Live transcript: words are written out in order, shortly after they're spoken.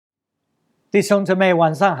弟兄姊妹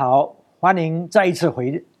晚上好，欢迎再一次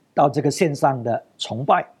回到这个线上的崇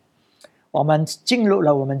拜。我们进入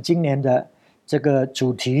了我们今年的这个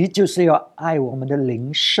主题，就是要爱我们的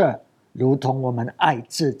邻舍如同我们爱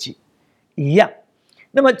自己一样。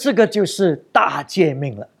那么这个就是大诫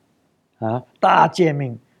命了大诫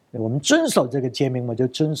命，我们遵守这个诫命，我就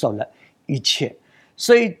遵守了一切。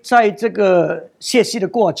所以在这个学习的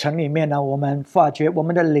过程里面呢，我们发觉我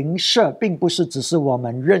们的邻舍并不是只是我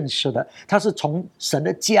们认识的，它是从神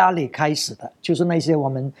的家里开始的，就是那些我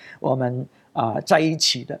们在一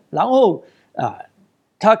起的。然后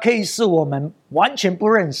它可以是我们完全不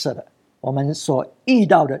认识的，我们所遇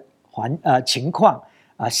到的情况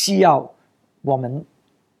需要我们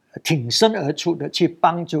挺身而出的去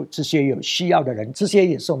帮助这些有需要的人，这些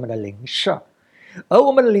也是我们的邻舍。而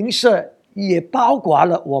我们的邻舍也包括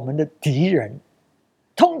了我们的敌人。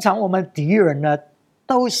通常我们敌人呢，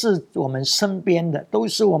都是我们身边的，都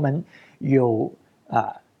是我们有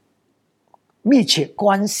密切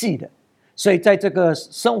关系的。所以在这个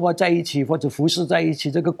生活在一起或者服侍在一起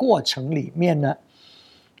这个过程里面呢，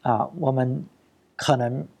我们可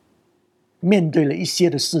能面对了一些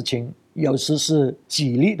的事情，有时是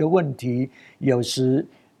纪律的问题，有时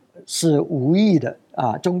是无意的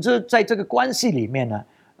总之在这个关系里面呢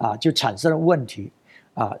就产生了问题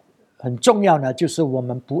很重要呢，就是我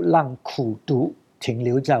们不让苦毒停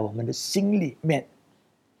留在我们的心里面。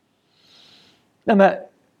那么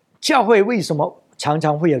教会为什么常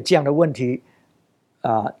常会有这样的问题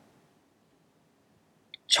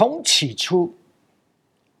从起初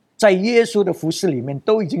在耶稣的服事里面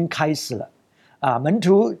都已经开始了门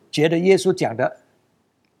徒觉得耶稣讲的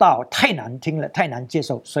道太难听了，太难接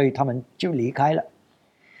受，所以他们就离开了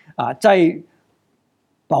在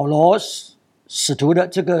保罗使徒的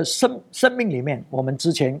这个生命里面，我们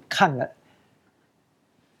之前看了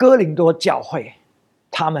哥林多教会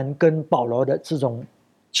他们跟保罗的这种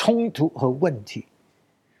冲突和问题，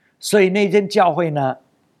所以那间教会呢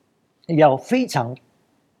要非常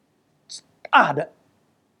大的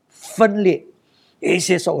分裂，有一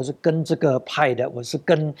些说我是跟这个派的，我是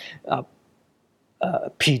跟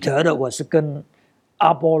彼得的，我是跟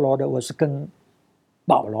阿波罗的，我是跟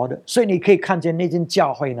保罗的。所以你可以看见那间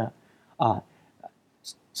教会呢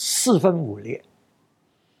四分五裂，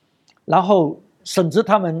然后甚至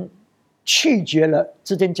他们拒绝了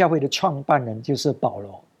这间教会的创办人，就是保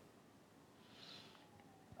罗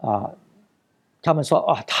他们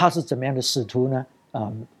说他是怎么样的使徒呢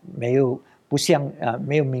没有不像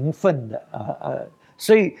没有名分的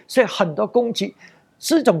所以很多攻击，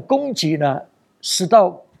这种攻击呢使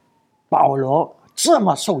到保罗这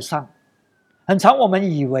么受伤。很常我们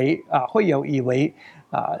以为会有以为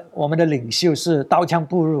我们的领袖是刀枪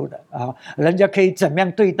不入的人家可以怎么样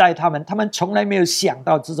对待他们，他们从来没有想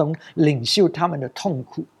到这种领袖他们的痛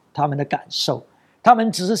苦，他们的感受，他们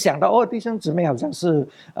只是想到弟兄姊妹好像是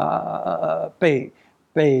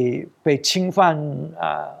被侵犯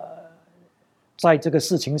在这个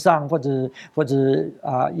事情上，或者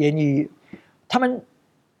言语，他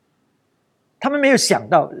们没有想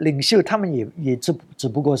到领袖他们也只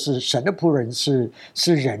不过是神的仆人，是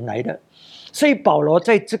人来的。所以保罗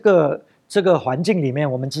在这个环境里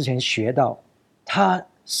面，我们之前学到他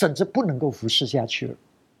甚至不能够服侍下去了。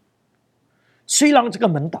虽然这个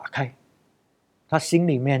门打开，他心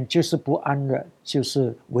里面就是不安的，就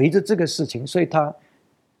是围着这个事情，所以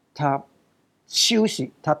他休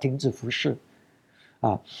息，他停止服侍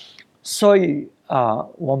所以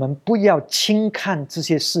我们不要轻看这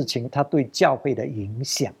些事情它对教会的影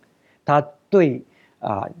响，它对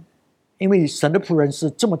因为神的仆人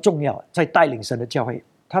是这么重要，在带领神的教会，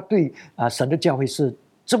他对神的教会是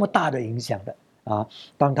这么大的影响的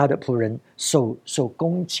当他的仆人受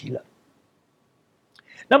攻击了。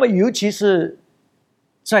那么尤其是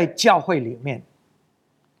在教会里面，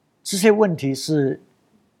这些问题是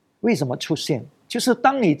为什么出现？就是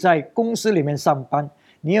当你在公司里面上班，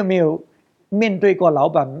你有没有面对过老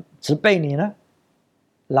板责备你呢？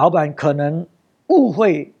老板可能误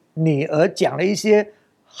会你而讲了一些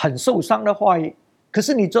很受伤的话语，可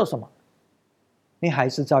是你做什么？你还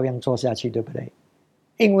是照样做下去，对不对？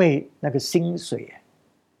因为那个薪水，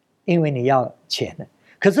因为你要钱的。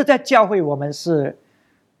可是在教会我们是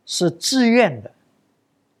自愿的，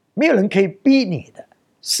没有人可以逼你的，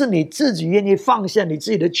是你自己愿意放下你自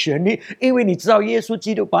己的权利，因为你知道耶稣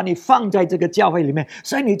基督把你放在这个教会里面，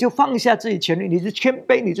所以你就放下自己权利，你就谦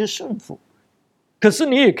卑，你就顺服。可是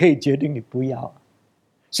你也可以决定你不要。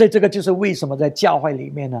所以这个就是为什么在教会里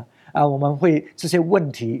面呢我们会这些问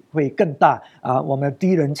题会更大我们的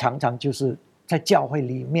敌人常常就是在教会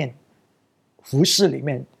里面服事里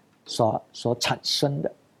面所产生的。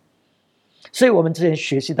所以我们之前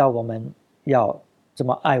学习到，我们要这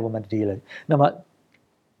么爱我们的敌人。那么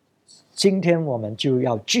今天我们就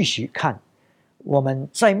要继续看，我们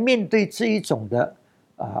在面对这一种的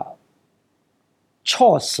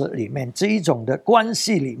措施里面，这一种的关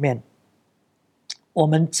系里面，我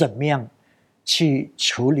们怎么样去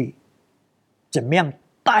处理，怎么样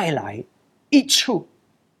带来益处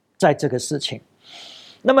在这个事情。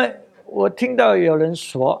那么我听到有人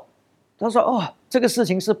说，他说哦，这个事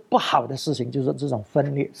情是不好的事情，就是说这种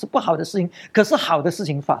分裂是不好的事情，可是好的事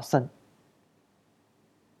情发生，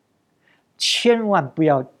千万不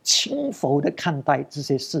要轻浮的看待这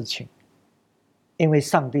些事情，因为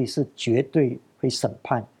上帝是绝对会审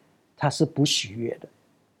判，他是不喜悦的。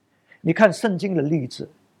你看圣经的例子，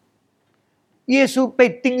耶稣被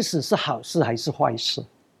钉死是好事还是坏事？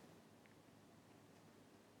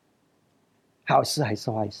好事还是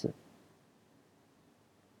坏事？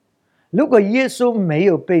如果耶稣没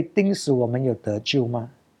有被钉死，我们有得救吗？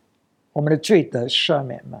我们的罪得赦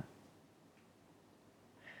免吗？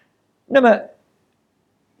那么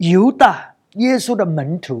犹大，耶稣的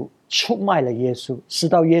门徒，出卖了耶稣，使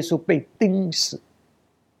到耶稣被钉死，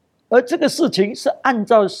而这个事情是按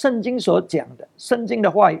照圣经所讲的，圣经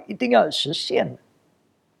的话语一定要实现的。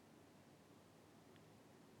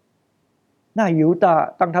那犹大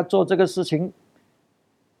当他做这个事情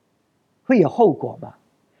会有后果吗？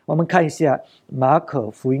我们看一下马可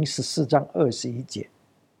福音14章21节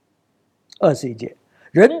，21节，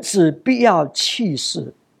人子必要弃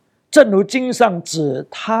世，正如经上指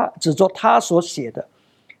着他所写的，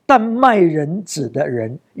但卖人子的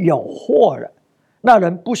人有祸了，那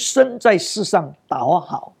人不生在世上倒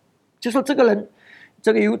好。就说这个人，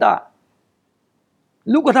这个犹大，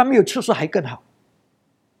如果他没有出世还更好，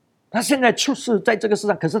他现在出世在这个世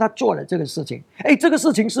上，可是他做了这个事情，这个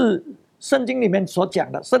事情是圣经里面所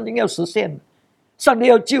讲的，圣经要实现的，上帝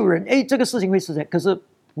要救人，这个事情会实现，可是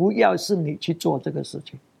不要是你去做这个事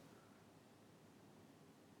情，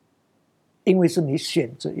因为是你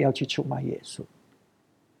选择要去出卖耶稣。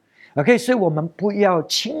OK， 所以我们不要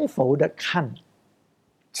轻浮的看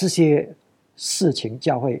这些事情，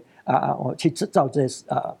教会我去制造这些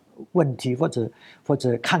问题，或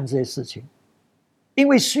者看这些事情。因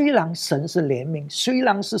为虽然神是怜悯，虽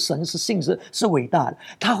然是神是信实是伟大的，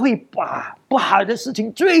他会把不好的事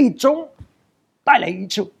情最终带来益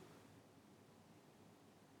处。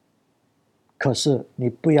可是你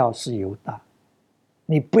不要是犹大，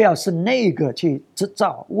你不要是那个去制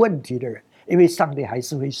造问题的人，因为上帝还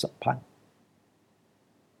是会审判。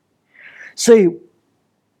所以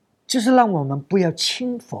就是让我们不要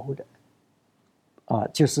轻浮的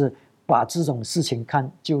就是把这种事情看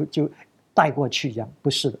就带过去一样，不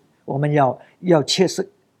是的，我们要切实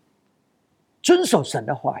遵守神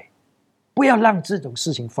的话语，不要让这种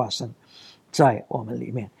事情发生在我们里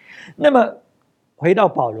面。那么回到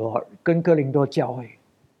保罗跟哥林多教会，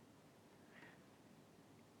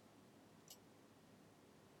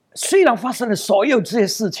虽然发生了所有这些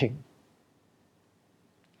事情，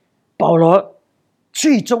保罗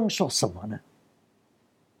最终说什么呢？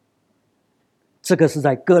这个是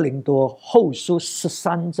在哥林多后书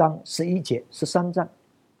13章11节，13章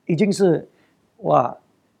已经是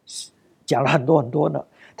讲了很多很多呢。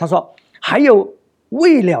他说还有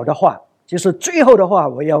未了的话，就是最后的话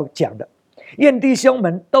我要讲的，愿弟兄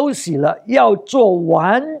们都喜乐，要做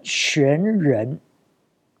完全人，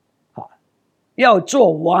要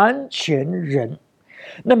做完全人。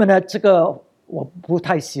那么呢，这个我不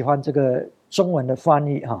太喜欢这个中文的翻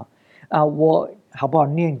译我好不好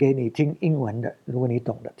念给你听英文的，如果你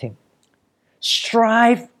懂得听。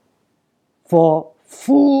 Strive for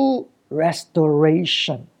full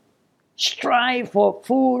restoration， Strive for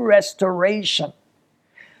full restoration。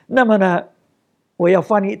 那么呢，我要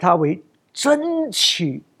翻译它为争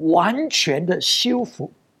取完全的修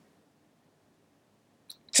复，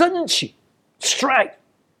争取 strive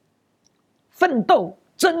奋斗，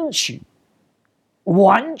争取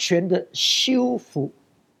完全的修复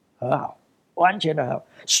和好，完全的好。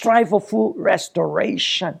 Strive for full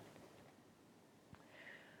restoration。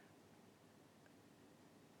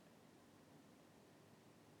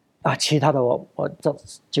 其他的我这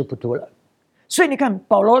就不读了。所以你看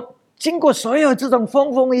保罗经过所有这种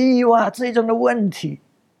风风雨雨这种的问题，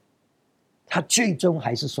他最终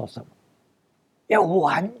还是说什么？要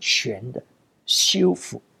完全的修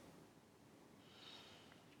复。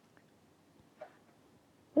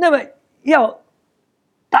那么要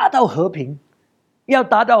达到和平，要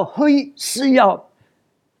达到是要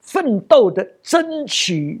奋斗的争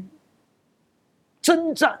取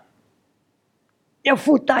征战，要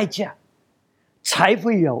付代价，才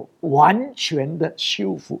会有完全的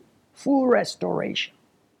修复 full restoration。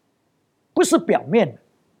 不是表面的，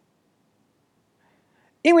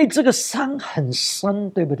因为这个伤很深，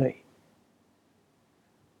对不对？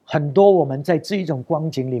很多我们在这一种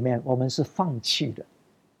光景里面，我们是放弃的。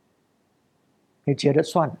你觉得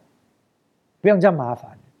算了，不用这样麻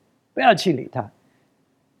烦，不要去理他，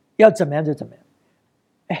要怎么样就怎么样。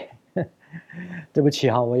哎，对不起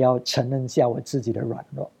哈，我要承认一下我自己的软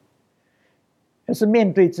弱。要是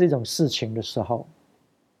面对这种事情的时候，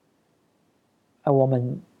我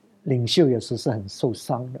们领袖有时是很受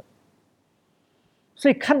伤的。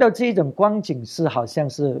所以看到这一种光景是好像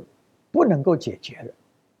是不能够解决的。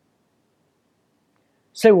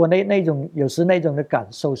所以我那种有时那种的感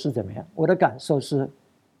受是怎么样？我的感受是，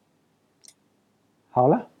好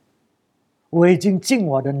了，我已经尽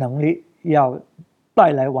我的能力要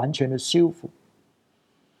带来完全的修复。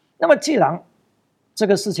那么既然这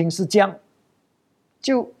个事情是这样，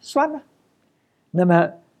就算了。那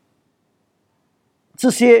么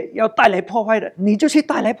这些要带来破坏的，你就去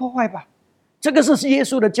带来破坏吧。这个是耶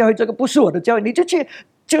稣的教会，这个不是我的教会，你就去，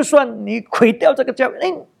就算你毁掉这个教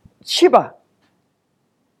会，去吧。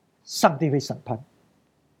上帝会审判，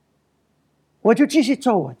我就继续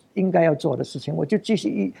做我应该要做的事情，我就继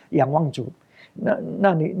续仰望主。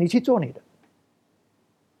那你去做你的。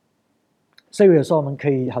所以有时候我们可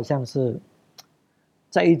以好像是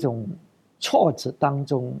在一种挫折当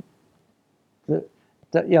中，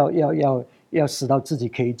要使到自己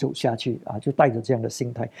可以走下去啊，就带着这样的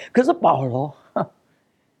心态。可是保罗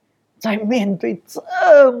在面对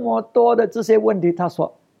这么多的这些问题，他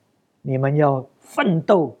说：“你们要奋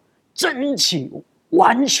斗。”争取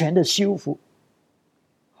完全的修复，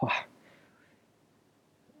哇，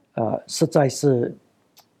实在是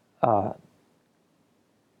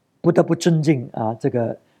不得不尊敬啊，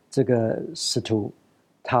这个使徒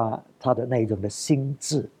他的那种的心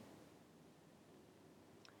智。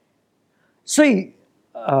所以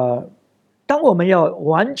当我们要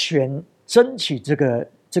完全争取这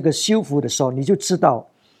个修复的时候，你就知道，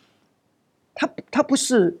它不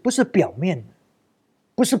是表面的。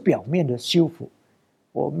不是表面的修复。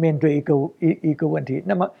我面对一个问题，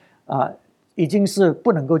那么已经是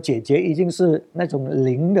不能够解决，已经是那种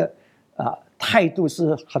灵的态度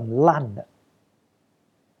是很烂的。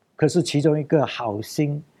可是其中一个好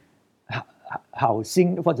心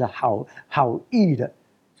或者好意的，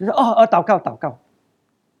就是祷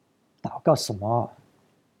告什么？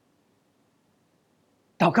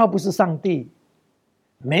祷告不是上帝。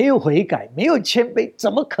没有悔改，没有谦卑，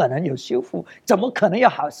怎么可能有修复？怎么可能有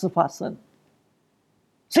好事发生？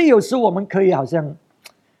所以有时我们可以好像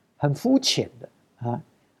很肤浅的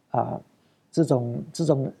这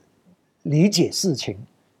种理解事情。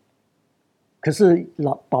可是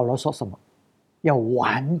保罗说什么？要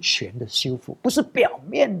完全的修复，不是表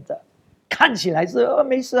面的，看起来是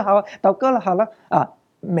没事，好祷告了，好了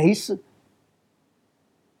没事。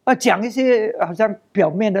讲一些好像表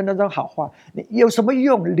面的那种好话，你有什么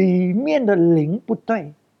用？里面的灵不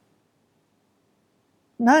对，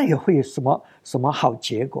那也会有什么好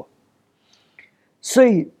结果？所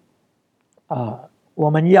以我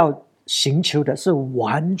们要寻求的是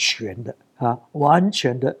完全的完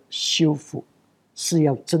全的修复，是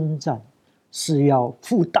要征战，是要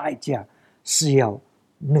付代价，是要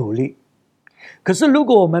努力。可是如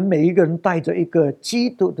果我们每一个人带着一个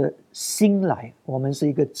基督的心来，我们是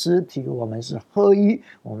一个肢体，我们是合一，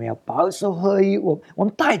我们要保守合一，我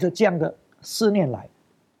们带着这样的思念来，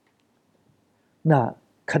那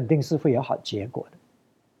肯定是会有好结果的。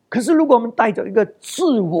可是如果我们带着一个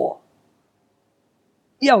自我，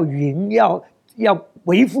要赢，要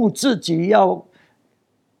维护自己，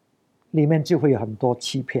里面就会有很多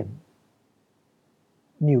欺骗、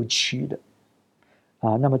扭曲的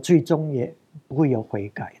那么最终也不会有悔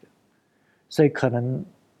改的。所以可能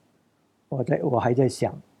我还在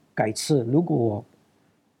想，改次如果我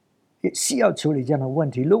也需要处理这样的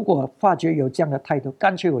问题，如果发觉有这样的态度，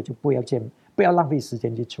干脆我就不要浪费时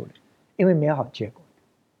间去处理，因为没有好结果。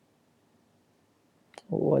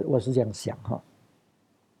我是这样想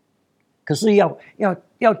可是要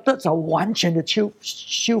得着完全的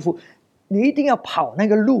修复，你一定要跑那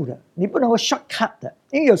个路的，你不能够 shortcut 的，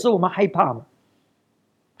因为有时候我们害怕嘛，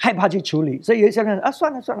害怕去处理，所以有一些人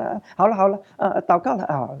算了，好了祷告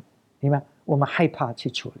了明白？我们害怕去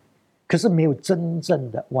处理，可是没有真正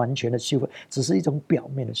的完全的修复，只是一种表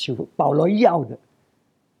面的修复。保罗要的，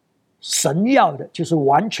神要的就是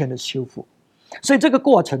完全的修复。所以这个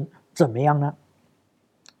过程怎么样呢？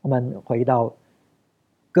我们回到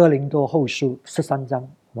哥林多后书13章，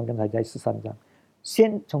我们刚才在13章，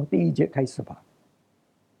先从第1节开始吧。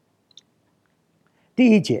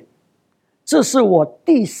第1节，这是我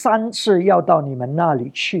第3次要到你们那里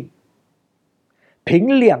去，凭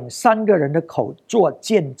2、3个人的口做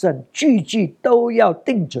见证，句句都要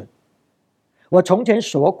定准。我从前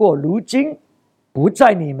说过，如今不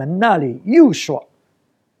在你们那里又说，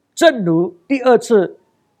正如第2次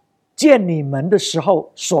见你们的时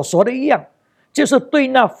候所说的一样，就是对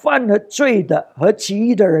那犯了罪的和其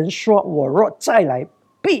余的人说，我若再来，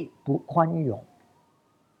必不宽容。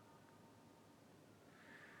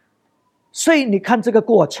所以你看这个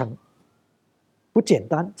过程不简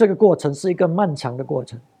单，这个过程是一个漫长的过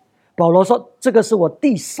程。保罗说，这个是我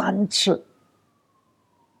第3次，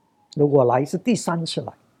如果来是第3次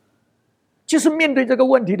来，就是面对这个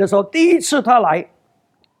问题的时候，第1次他来，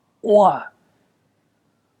哇，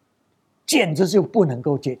简直就不能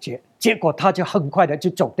够解决，结果他就很快的就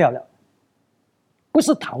走掉了，不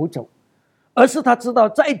是逃走，而是他知道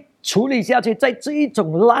再处理下去，在这一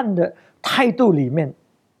种烂的态度里面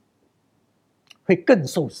会更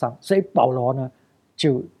受伤，所以保罗呢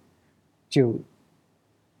就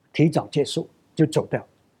提早结束，就走掉，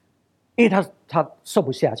因为他受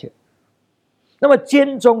不下去。那么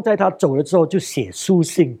监中在他走了之后，就写书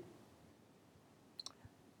信，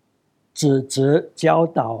指责、教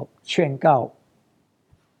导、劝告。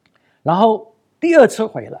然后第2次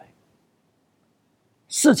回来，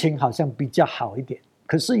事情好像比较好一点，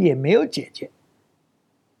可是也没有解决。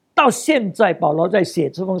到现在保罗在写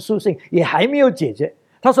这封书信也还没有解决。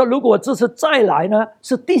他说，如果这次再来呢，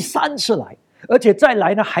是第3次来，而且再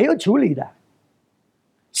来呢还要处理的。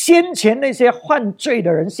先前那些犯罪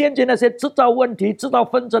的人，先前那些制造问题、制造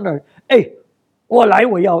纷争的人，我来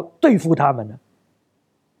我要对付他们了。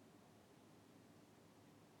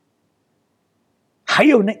还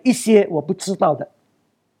有那一些我不知道的，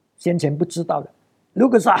先前不知道的，如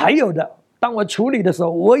果是还有的，当我处理的时候，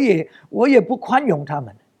我也不宽容他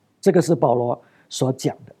们。这个是保罗所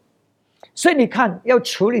讲的。所以你看，要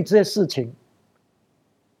处理这些事情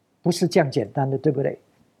不是这样简单的，对不对？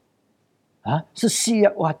是需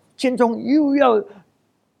要监中又要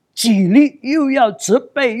激励，又要责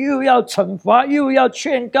备，又要惩罚，又要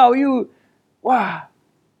劝告，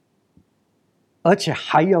而且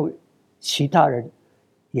还有其他人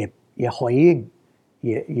也回应，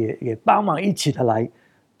也帮忙一起的来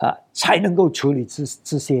才能够处理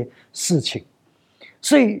这些事情。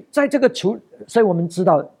所以在这个所以我们知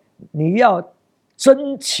道，你要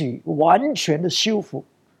争取完全的修复，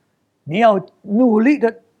你要努力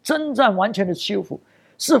的征战完全的修复，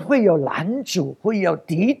是会有拦阻，会有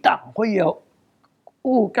抵挡，会有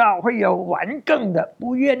诬告，会有顽梗的，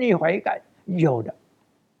不愿意悔改，有的。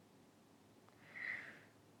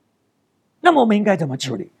那么我们应该怎么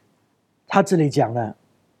处理？他这里讲呢，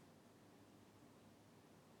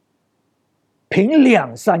凭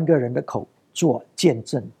2、3个人的口做见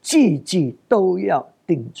证，句句都要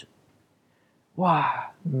定准。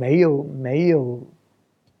没有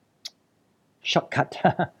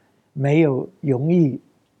shortcut， 没有容易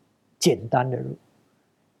简单的路，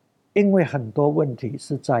因为很多问题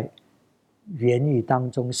是在言语当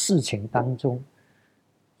中、事情当中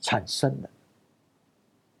产生的。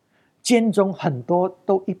监中很多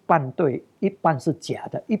都一半对，一半是假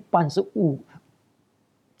的，一半是误。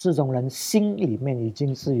这种人心里面已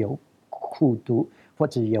经是有苦毒或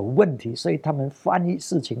者有问题，所以他们翻译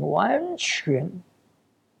事情完全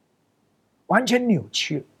扭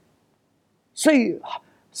曲了，所以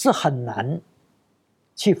是很难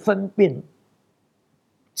去分辨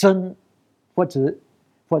真或者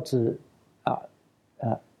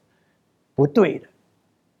不对的，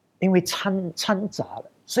因为掺杂了。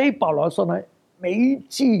所以保罗说呢，每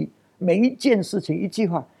一件事情一句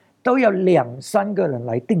话都要2、3个人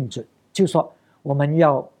来定准，就是说我们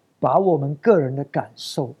要把我们个人的感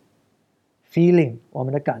受 feeling， 我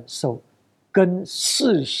们的感受跟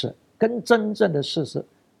事实，跟真正的事实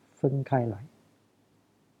分开来，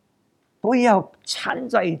不要掺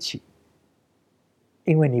在一起，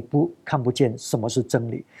因为你看不见什么是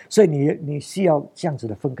真理，所以你需要这样子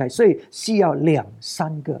的分开，所以需要2、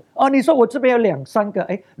3个。你说我这边有2、3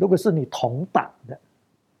个，如果是你同党的，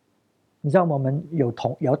你知道我们有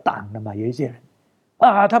党的嘛？有一些人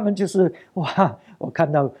他们就是我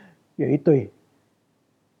看到有一对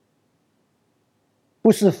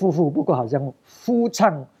不是夫妇，不过好像夫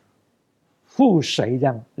唱妇随这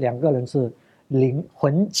样，2个人是灵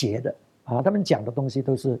魂结的他们讲的东西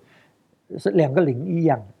都是2个灵一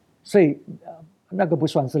样的，所以那个不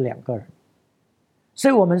算是2个人，所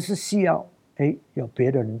以我们是需要有别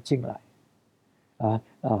的人进来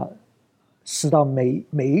使到每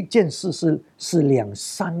一件事是2、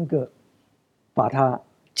3个把它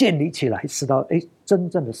建立起来，使到真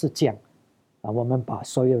正的是这样我们把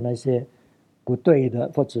所有那些不对的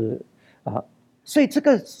或者所以这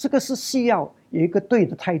个是需要有一个对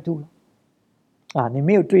的态度了。你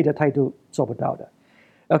没有对的态度做不到的。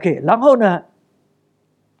OK， 然后呢，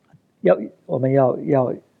我们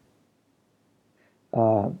要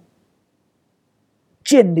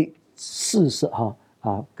建立事实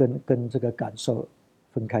跟这个感受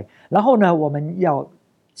分开。然后呢，我们要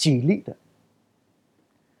举例的。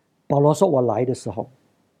保罗说：“我来的时候，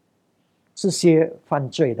这些犯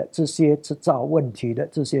罪的、这些制造问题的、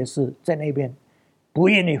这些是在那边不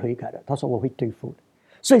愿意悔改的，他说我会对付的。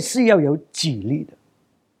所以是要有举例的。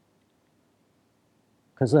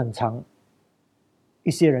可是很常，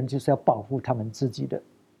一些人就是要保护他们自己的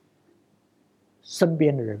身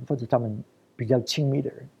边的人，或者他们比较亲密的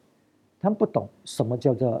人，他们不懂什么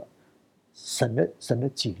叫做神的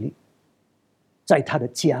举例，在他的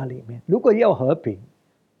家里面，如果要和平，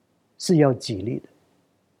是要举例的。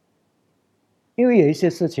因为有一些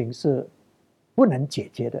事情是不能解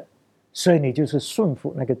决的，所以你就是顺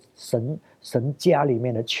服那个神家里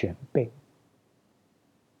面的权柄。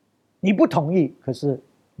你不同意，可是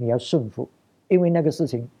你要顺服，因为那个事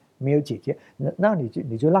情没有解决，那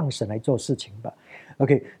你就让神来做事情吧。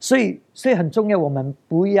OK， 所以很重要，我们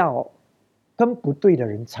不要跟不对的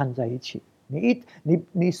人掺在一起。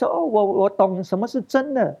你说哦，我懂什么是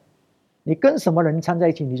真的，你跟什么人掺在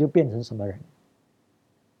一起，你就变成什么人。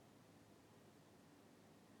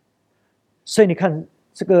所以你看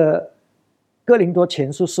这个哥林多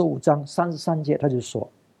前书15章33节，他就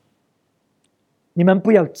说：你们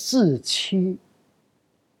不要自欺，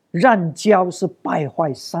滥交是败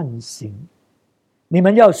坏善行，你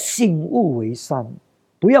们要醒悟为善，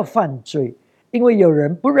不要犯罪，因为有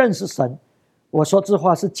人不认识神。我说这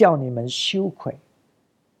话是叫你们羞愧。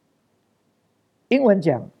英文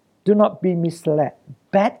讲 Do not be misled.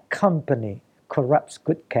 Bad company corrupts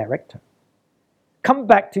good character. Come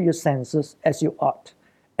back to your senses as you ought,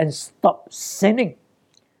 and stop sinning.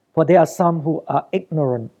 For there are some who are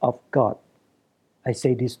ignorant of God. I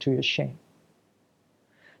say this to your shame.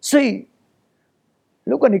 所以，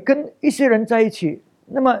如果你跟一些人在一起，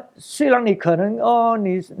那么虽然你可能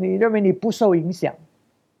你认为你不受影响，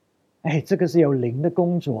这个是有灵的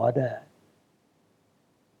工作的。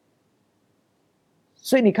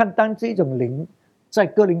所以你看，当这种灵在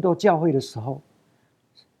哥林多教会的时候，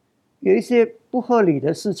有一些不合理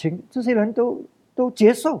的事情，这些人都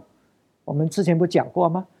接受。我们之前不讲过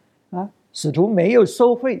吗？使徒没有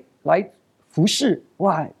收费来服侍，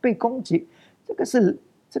哇，被攻击，这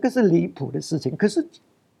个是离谱的事情。可是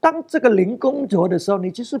当这个灵工作的时候，你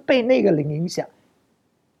就是被那个灵影响，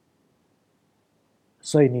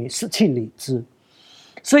所以你失去理智。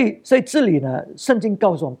所以这里呢，圣经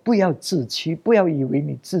告诉我们不要自欺，不要以为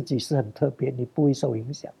你自己是很特别，你不会受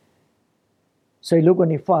影响。所以如果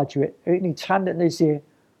你发觉你掺的那些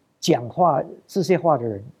讲话这些话的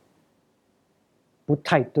人不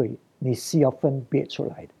太对，你是要分别出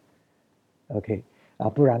来的。 OK，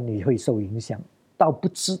 不然你会受影响到不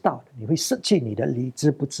知道的，你会失去你的理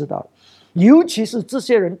智，不知道。尤其是这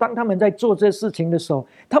些人，当他们在做这些事情的时候，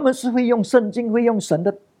他们是会用圣经，会用神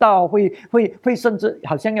的道，会甚至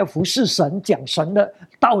好像要服侍神，讲神的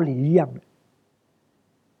道理一样的。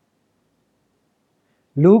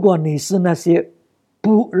如果你是那些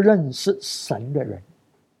不认识神的人，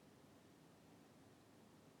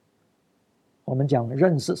我们讲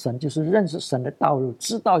认识神，就是认识神的道路，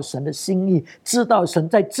知道神的心意，知道神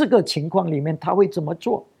在这个情况里面他会怎么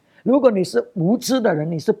做。如果你是无知的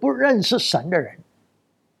人，你是不认识神的人，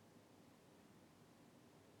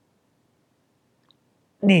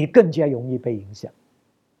你更加容易被影响，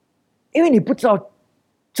因为你不知道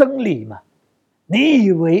真理嘛。你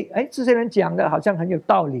以为这些人讲的好像很有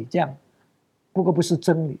道理这样，不过不是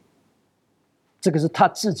真理，这个是他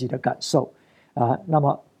自己的感受那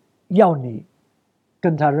么要你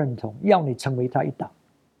跟他认同，要你成为他一党。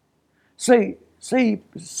所以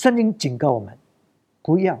圣经警告我们，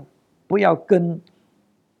不要跟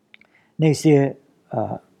那些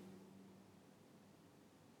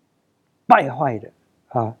败坏的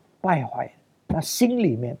那心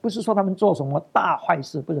里面不是说他们做什么大坏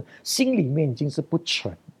事，不是，心里面已经是不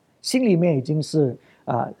纯，心里面已经是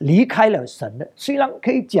离开了神的。虽然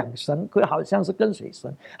可以讲神，可好像是跟随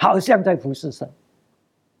神，好像在服侍神。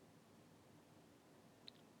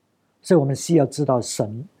所以我们需要知道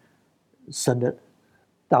神的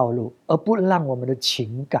道路，而不让我们的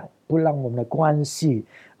情感，不让我们的关系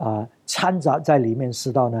掺杂在里面，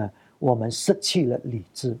使到呢我们失去了理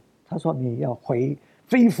智。他说你要恢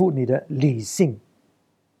复你的理性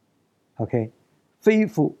 ，OK， 恢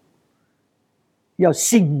复，要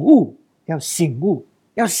醒悟，要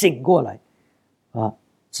醒过来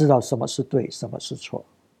知道什么是对，什么是错。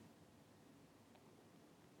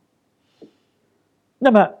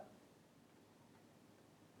那么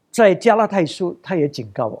在加拉太书他也警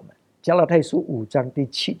告我们，加拉太书5章第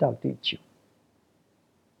7到第9，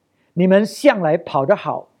你们向来跑得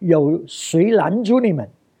好，有谁拦住你们，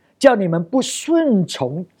叫你们不顺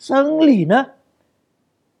从真理呢？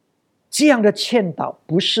这样的劝导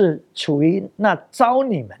不是出于那招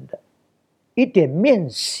你们的，一点面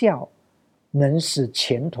笑能使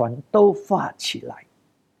全团都发起来，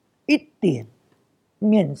一点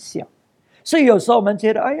面笑。所以有时候我们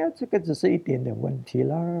觉得，哎呀，这个只是一点点问题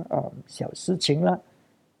啦，小事情啦。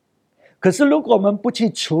可是如果我们不去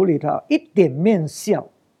处理它，一点面笑，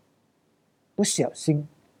不小心，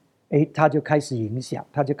它就开始影响，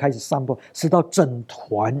它就开始散播，使到整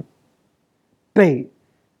团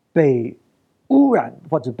被污染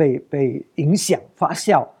或者被影响发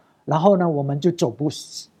酵，然后呢，我们就走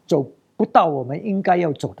不到我们应该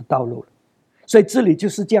要走的道路了。所以这里就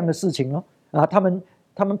是这样的事情哦，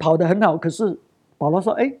他们跑得很好，可是保罗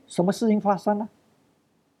说，什么事情发生了？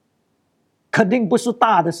肯定不是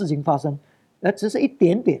大的事情发生，只是一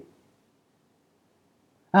点点。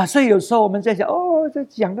所以有时候我们在想，这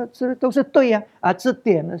讲的这都是对呀，这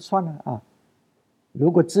点呢算了啊。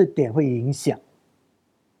如果这点会影响，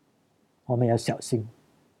我们要小心，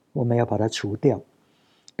我们要把它除掉，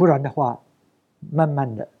不然的话，慢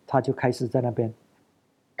慢的他就开始在那边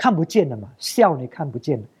看不见了嘛，笑你看不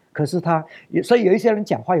见了，可是所以有一些人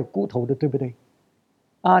讲话有骨头的，对不对？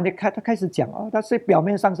你看他开始讲他是表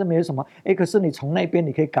面上是没有什么，可是你从那边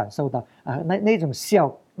你可以感受到那种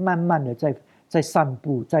笑慢慢的在散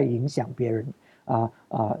布，在影响别人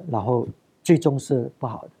然后最终是不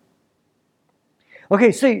好的。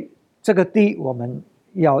OK， 所以这个第一，我们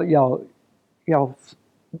要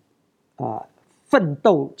奋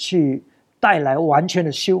斗去带来完全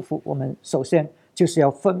的修复。我们首先就是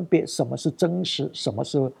要分别什么是真实，什么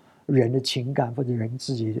是人的情感或者人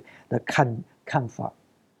自己的看法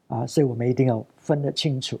所以我们一定要分得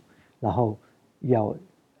清楚，然后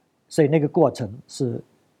所以那个过程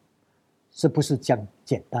是不是这样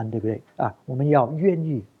简单，对不对我们要愿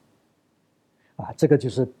意这个就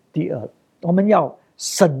是第二，我们要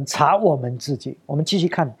审查我们自己。我们继续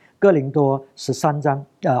看哥林多13章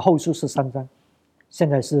后书13章，现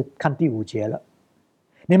在是看第5节了。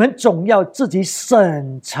你们总要自己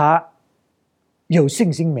审查有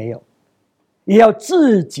信心没有，也要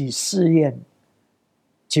自己试验，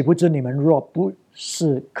岂不知你们若不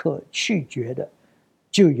是可拒绝的，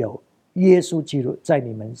就有耶稣基督在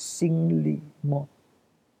你们心里么？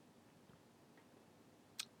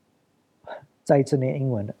再一次念英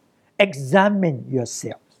文的 Examine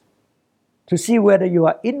yourselves to see whether you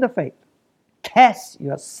are in the faith. Test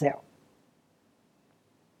yourself.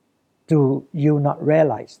 Do you not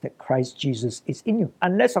realize that Christ Jesus is in you?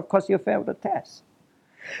 Unless, of course, you fail the test.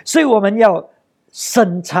 所以我们要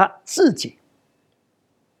审查自己。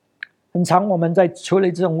很常我们在处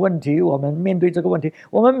理这种问题，我们面对这个问题，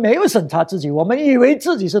我们没有审查自己，我们以为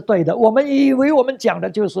自己是对的，我们以为我们讲的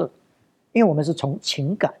就是，因为我们是从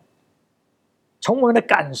情感，从我们的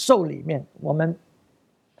感受里面，我们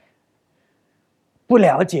不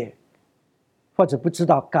了解或者不知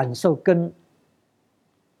道感受跟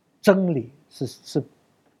真理是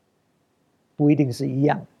不一定是一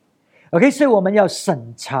样的。OK， 所以我们要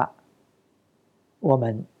审查我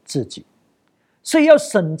们自己。所以要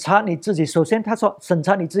审查你自己，首先他说审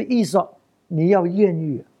查你自己，意思说你要愿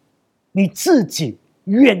意，你自己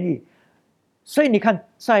愿意。所以你看，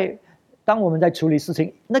当我们在处理事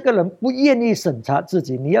情，那个人不愿意审查自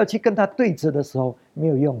己，你要去跟他对峙的时候没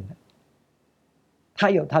有用的。他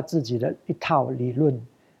有他自己的一套理论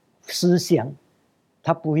思想，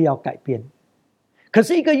他不会要改变。可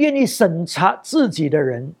是一个愿意审查自己的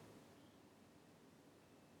人，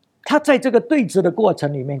他在这个对峙的过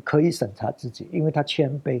程里面可以审查自己，因为他谦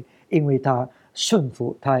卑，因为他顺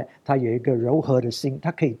服，他有一个柔和的心，他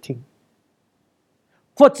可以听。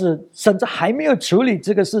或者甚至还没有处理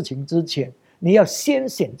这个事情之前，你要先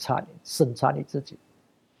审查你自己。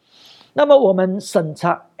那么我们审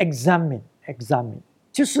查 examine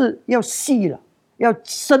就是要细了，要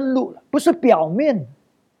深入了，不是表面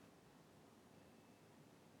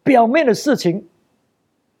的事情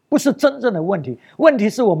不是真正的问题，问题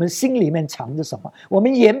是我们心里面藏着什么，我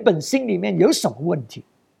们原本心里面有什么问题，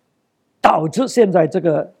导致现在这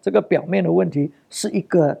个表面的问题是一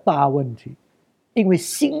个大问题，因为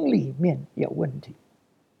心里面有问题。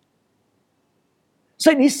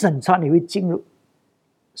所以你审查，你会进入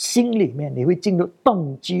心里面，你会进入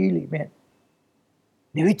动机里面，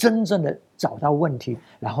你会真正的找到问题，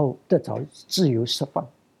然后得到自由释放。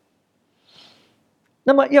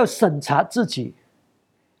那么要审查自己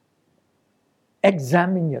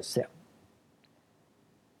，examine yourself。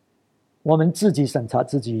我们自己审查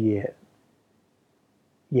自己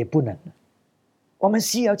也不能了。我们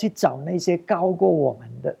需要去找那些高过我们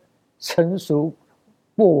的、成熟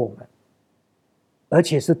过我们，而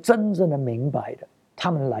且是真正的明白的，他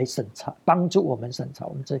们来审查，帮助我们审查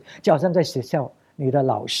我们自己。就好像在学校，你的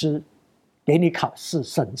老师给你考试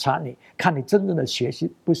审查你，看你真正的学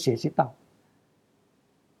习不学习到。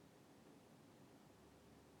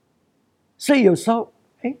所以有时候，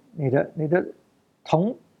你的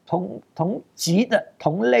同级的、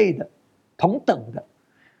同类的、同等的，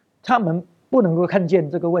他们不能够看见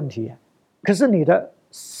这个问题啊。可是你的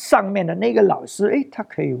上面的那个老师，他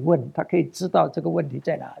可以问，他可以知道这个问题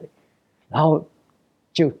在哪里，然后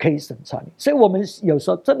就可以审查你。所以我们有时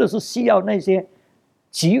候真的是需要那些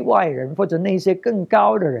局外人或者那些更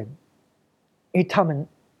高的人，因为他们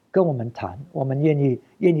跟我们谈，我们愿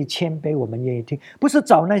意谦卑，我们愿意听，不是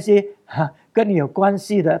找那些跟你有关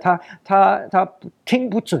系的，他听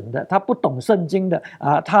不准的，他不懂圣经的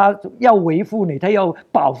他要维护你，他要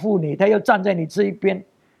保护你，他要站在你这一边，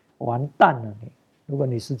完蛋了你！如果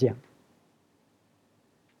你是这样，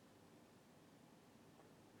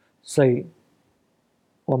所以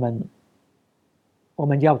我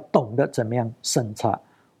们要懂得怎么样审查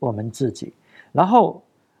我们自己，然后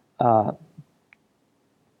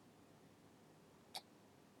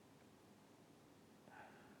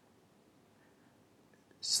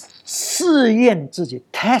试验自己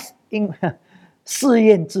 ，testing， 试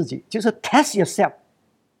验自己就是 test yourself，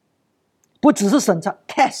 不只是审查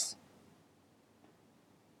 ，test。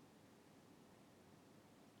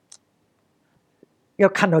要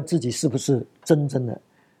看到自己是不是真正的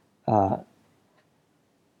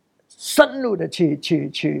深入的去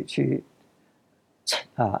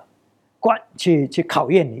考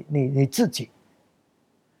验你自己。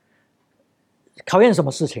考验什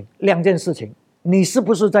么事情？两件事情，你是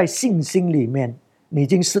不是在信心里面你已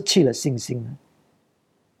经失去了信心了？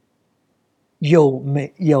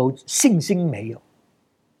有信心没有？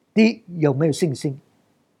第一，有没有信心？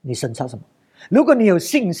你审查什么？如果你有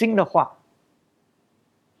信心的话，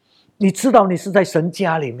你知道你是在神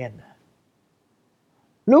家里面的。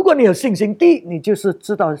如果你有信心，第一，你就是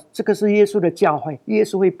知道这个是耶稣的教会，耶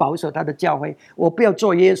稣会保守他的教会。我不要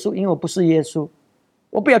做耶稣，因为我不是耶稣；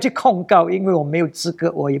我不要去控告，因为我没有资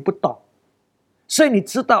格，我也不懂。所以你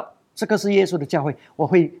知道这个是耶稣的教会，我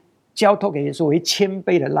会交托给耶稣，我会谦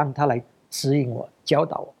卑的让他来指引我、教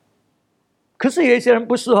导我。可是有一些人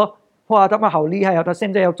不是哦，哇，他们好厉害啊！他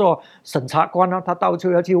现在要做审查官啊，他到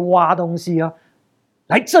处要去挖东西啊，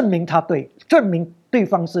来证明他对，证明对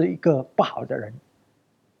方是一个不好的人。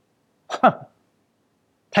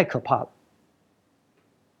太可怕了。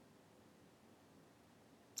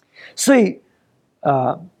所以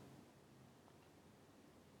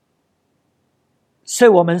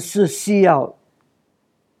我们是需要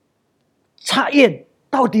查验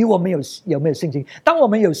到底我们有没有信心。当我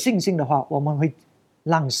们有信心的话，我们会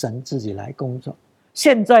让神自己来工作。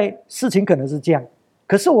现在事情可能是这样，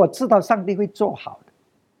可是我知道上帝会做好的，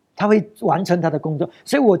他会完成他的工作，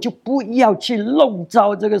所以我就不要去弄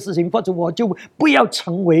糟这个事情，或者我就不要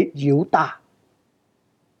成为犹大。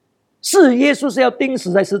是耶稣是要钉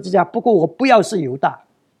死在十字架，不过我不要是犹大。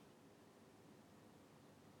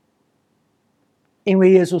因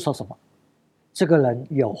为耶稣说什么？这个人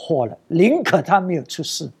有祸了，宁可他没有出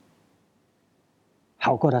世，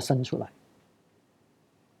好过他生出来。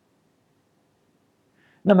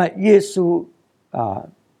那么耶稣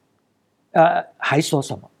还说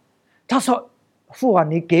什么？他说：“父啊，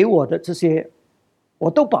你给我的这些，我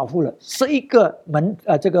都保护了，11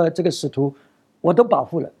个这个使徒，我都保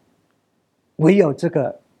护了，唯有这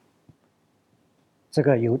个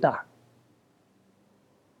犹大。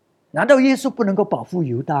难道耶稣不能够保护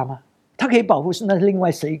犹大吗？他可以保护，是那另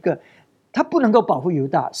外11个，他不能够保护犹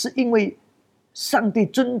大，是因为上帝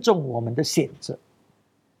尊重我们的选择。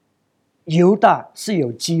犹大是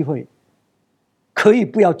有机会可以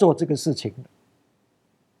不要做这个事情的，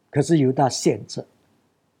可是犹大选择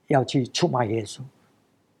要去出卖耶稣，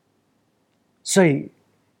所以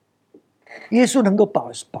耶稣能够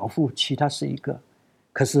保护其他11个，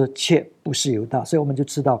可是却不是犹大，所以我们就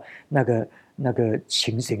知道那个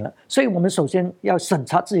情形了。所以我们首先要审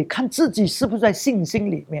查自己，看自己是不是在信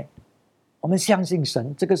心里面。我们相信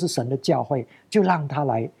神，这个是神的教会，就让他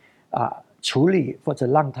来处理，或者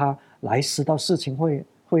让他来使到事情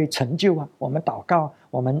会成就啊。我们祷告，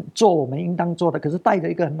我们做我们应当做的，可是带着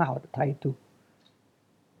一个很好的态度，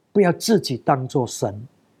不要自己当作神。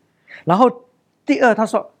然后第二，他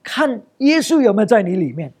说看耶稣有没有在你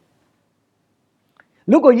里面。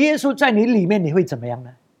如果耶稣在你里面，你会怎么样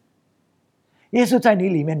呢？耶稣在你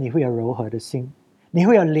里面，你会有柔和的心，你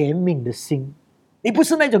会有怜悯的心，你不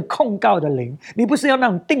是那种控告的灵，你不是要那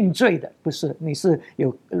种定罪的，不是，你是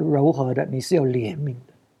有柔和的，你是有怜悯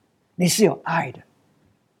的，你是有爱的，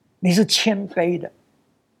你是谦卑的。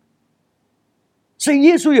所以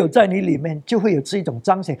耶稣有在你里面，就会有这一种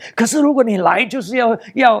彰显。可是如果你来就是要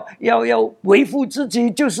维护自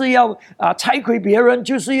己，就是要拆毁别人，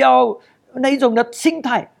就是要那一种的心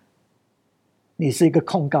态，你是一个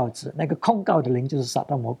控告者，那个控告的灵就是撒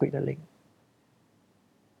旦魔鬼的灵。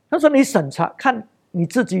他说你审查看你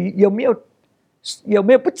自己有没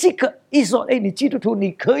有不及格，意思说你基督徒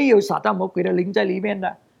你可以有撒旦魔鬼的灵在里面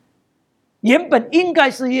的，原本应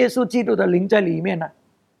该是耶稣基督的灵在里面的，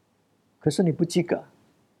可是你不及格，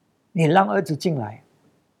你让儿子进来，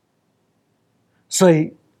所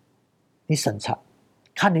以你审查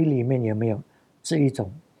看你里面有没有这一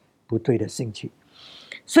种不对的兴趣。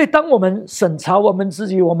所以当我们审查我们自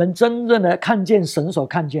己，我们真正的看见神所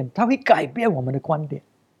看见，他会改变我们的观点，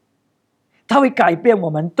他会改变我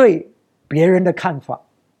们对别人的看法。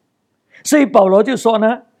所以保罗就说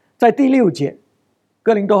呢，在第6节，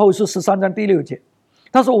哥林多后书13章第6节，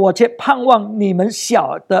他说我且盼望你们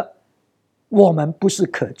晓得我们不是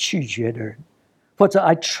可拒绝的人，或者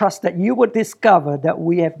I trust that you will discover that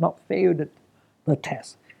we have not failed the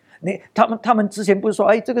test。他们之前不是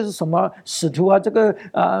说这个是什么使徒啊，这个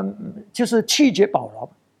就是拒绝保罗。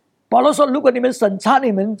保罗说如果你们审查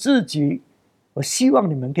你们自己，我希望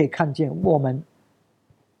你们可以看见我们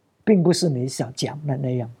并不是你想讲的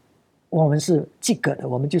那样，我们是及格的，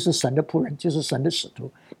我们就是神的仆人，就是神的使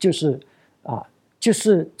徒，就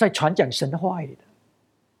是在传讲神的话语的。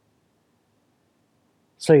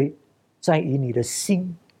所以在于你的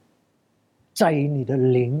心，在于你的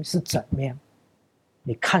灵是怎么样，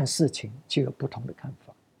你看事情就有不同的看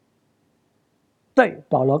法。对，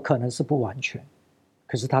保罗可能是不完全，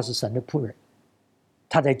可是他是神的仆人，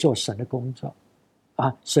他在做神的工作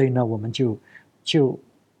所以呢，我们就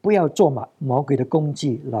不要做魔鬼的工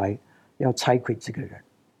具来要拆毁这个人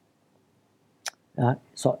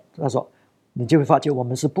他说你就会发觉我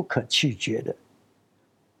们是不可拒绝的。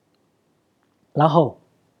然后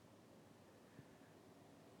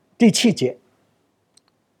第7节，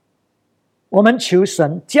我们求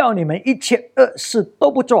神叫你们一切恶事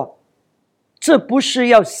都不做，这不是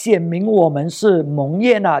要显明我们是蒙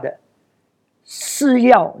悦纳的，是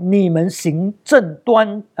要你们行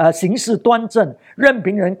事端正，任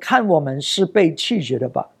凭人看我们是被拒绝的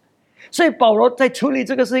吧。所以保罗在处理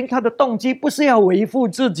这个事情，他的动机不是要维护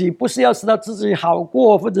自己，不是要使到自己好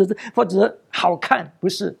过或者好看，不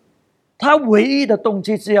是，他唯一的动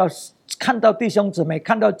机是要看到弟兄姊妹，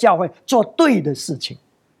看到教会做对的事情，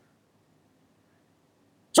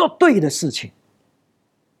做对的事情。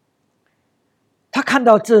他看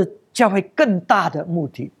到这教会更大的目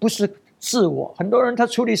的不是自我，很多人他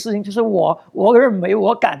处理事情就是我认为，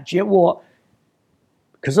我感觉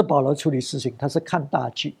可是保罗处理事情他是看大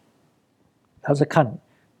局，他是看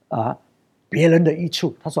别人的益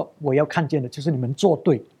处。他说我要看见的就是你们做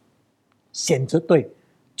对，选择对，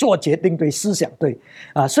做决定对，思想对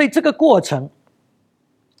所以这个过程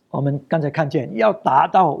我们刚才看见要达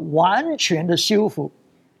到完全的修复，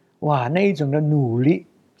那一种的努力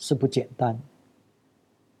是不简单，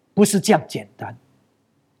不是这样简单。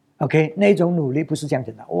OK， 那种努力不是这样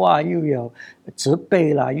简单。又有责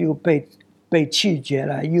备了，又被拒绝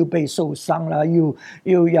了，又被受伤了，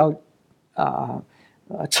又要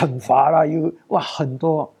惩罚了，很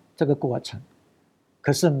多这个过程。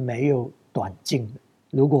可是没有短进的。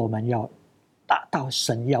如果我们要达到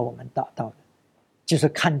神要我们达到的，就是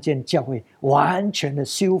看见教会完全的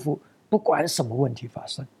修复，不管什么问题发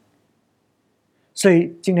生。所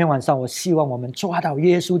以今天晚上我希望我们抓到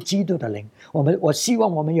耶稣基督的灵，我希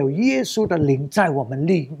望我们有耶稣的灵在我们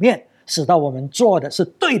里面，使到我们做的是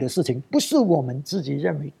对的事情，不是我们自己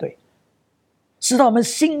认为对，使到我们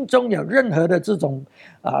心中有任何的这种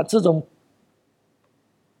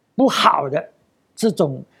不好的这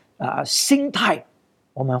种心态，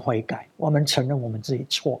我们悔改，我们承认我们自己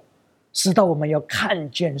错，使到我们要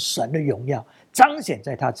看见神的荣耀彰显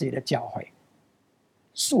在他自己的教会，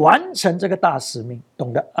完成这个大使命，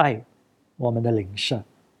懂得爱我们的邻舍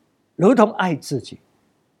如同爱自己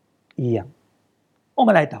一样。我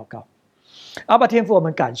们来祷告。阿爸天父，我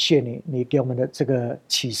们感谢你，你给我们的这个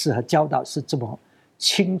启示和教导是这么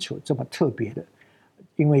清楚，这么特别的。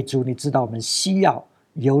因为主，你知道我们需要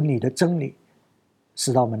有你的真理，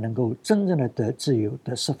使到我们能够真正的得自由，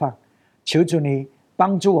得释放。求主你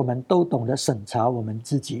帮助我们都懂得审查我们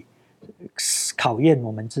自己，考验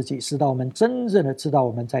我们自己，使到我们真正的知道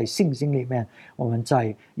我们在信心里面，我们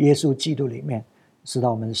在耶稣基督里面，使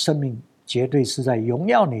到我们的生命绝对是在荣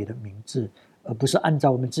耀你的名字，而不是按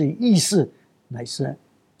照我们自己意识，乃是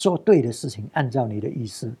做对的事情，按照你的意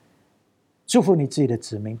思。祝福你自己的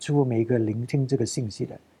子民，祝福每一个聆听这个信息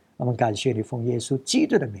的。我们感谢你，奉耶稣基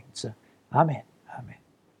督的名字，阿们，阿们。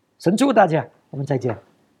神祝福大家，我们再见。